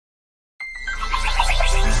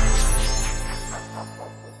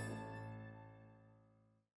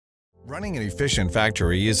Running an efficient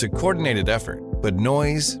factory is a coordinated effort, but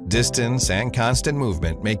noise, distance, and constant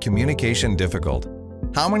movement make communication difficult.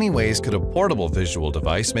 How many ways could a portable visual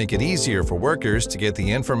device make it easier for workers to get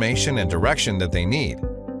the information and direction that they need?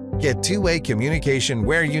 Get two-way communication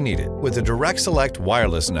where you need it with the Direct Select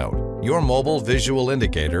Wireless Node, your mobile visual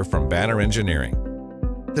indicator from Banner Engineering.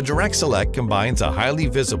 The Direct Select combines a highly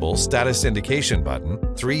visible status indication button,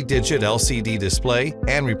 3-digit LCD display,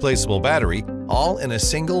 and replaceable battery, all in a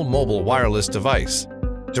single mobile wireless device.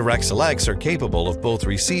 Direct Selects are capable of both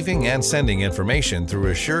receiving and sending information through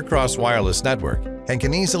a SureCross wireless network and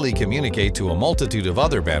can easily communicate to a multitude of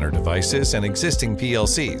other Banner devices and existing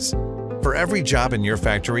PLCs. For every job in your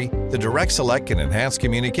factory, the Direct Select can enhance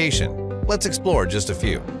communication. Let's explore just a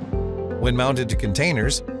few. When mounted to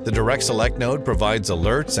containers, the Direct Select node provides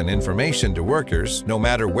alerts and information to workers no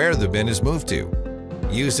matter where the bin is moved to.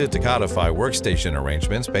 Use it to codify workstation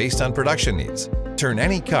arrangements based on production needs. Turn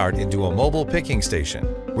any cart into a mobile picking station.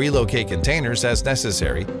 Relocate containers as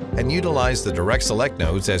necessary, and utilize the Direct Select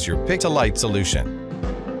nodes as your pick-to-light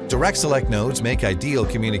solution. Direct Select nodes make ideal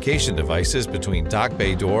communication devices between dock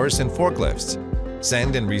bay doors and forklifts.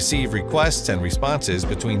 Send and receive requests and responses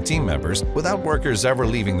between team members without workers ever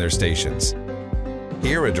leaving their stations.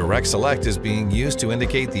 Here, a Direct Select is being used to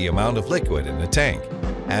indicate the amount of liquid in the tank.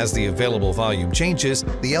 As the available volume changes,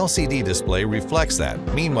 the LCD display reflects that.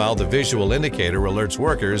 Meanwhile, the visual indicator alerts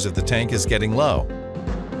workers if the tank is getting low.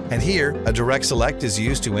 And here, a Direct Select is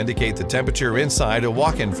used to indicate the temperature inside a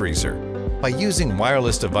walk-in freezer. By using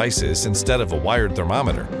wireless devices instead of a wired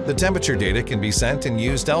thermometer, the temperature data can be sent and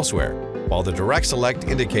used elsewhere, while the Direct Select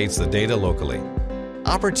indicates the data locally.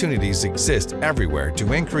 Opportunities exist everywhere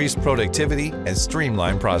to increase productivity and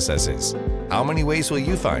streamline processes. How many ways will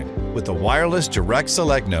you find with the wireless Direct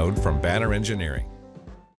Select node from Banner Engineering?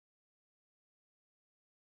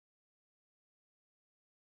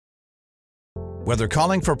 Whether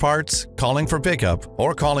calling for parts, calling for pickup,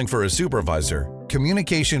 or calling for a supervisor,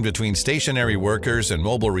 communication between stationary workers and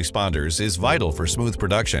mobile responders is vital for smooth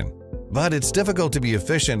production. But it's difficult to be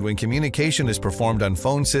efficient when communication is performed on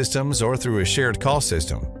phone systems or through a shared call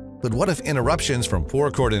system. But what if interruptions from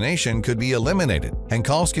poor coordination could be eliminated and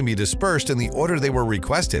calls can be dispersed in the order they were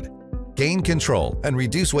requested? Gain control and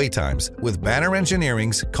reduce wait times with Banner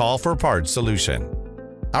Engineering's Call for Parts solution.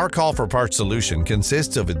 Our Call for Parts solution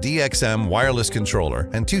consists of a DXM wireless controller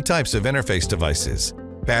and two types of interface devices: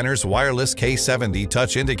 Banner's wireless K70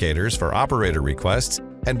 touch indicators for operator requests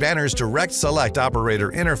and Banner's Direct Select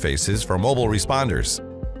operator interfaces for mobile responders.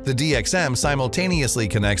 The DXM simultaneously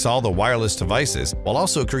connects all the wireless devices while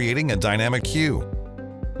also creating a dynamic queue.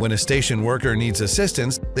 When a station worker needs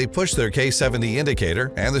assistance, they push their K70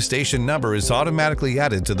 indicator and the station number is automatically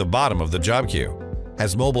added to the bottom of the job queue.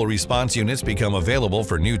 As mobile response units become available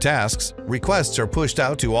for new tasks, requests are pushed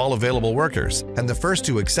out to all available workers, and the first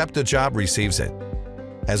to accept a job receives it.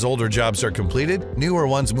 As older jobs are completed, newer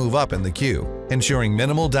ones move up in the queue, ensuring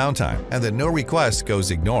minimal downtime and that no request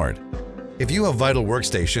goes ignored. If you have vital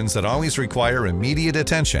workstations that always require immediate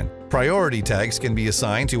attention, priority tags can be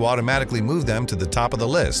assigned to automatically move them to the top of the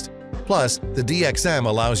list. Plus, the DXM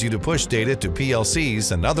allows you to push data to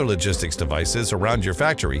PLCs and other logistics devices around your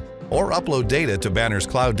factory or upload data to Banner's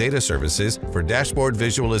cloud data services for dashboard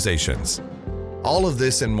visualizations. All of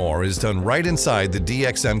this and more is done right inside the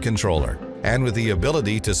DXM controller, and with the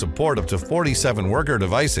ability to support up to 47 worker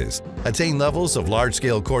devices, attain levels of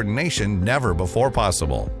large-scale coordination never before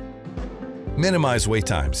possible. Minimize wait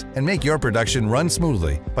times and make your production run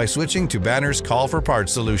smoothly by switching to Banner's Call for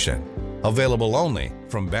Parts solution, available only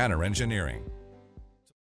from Banner Engineering.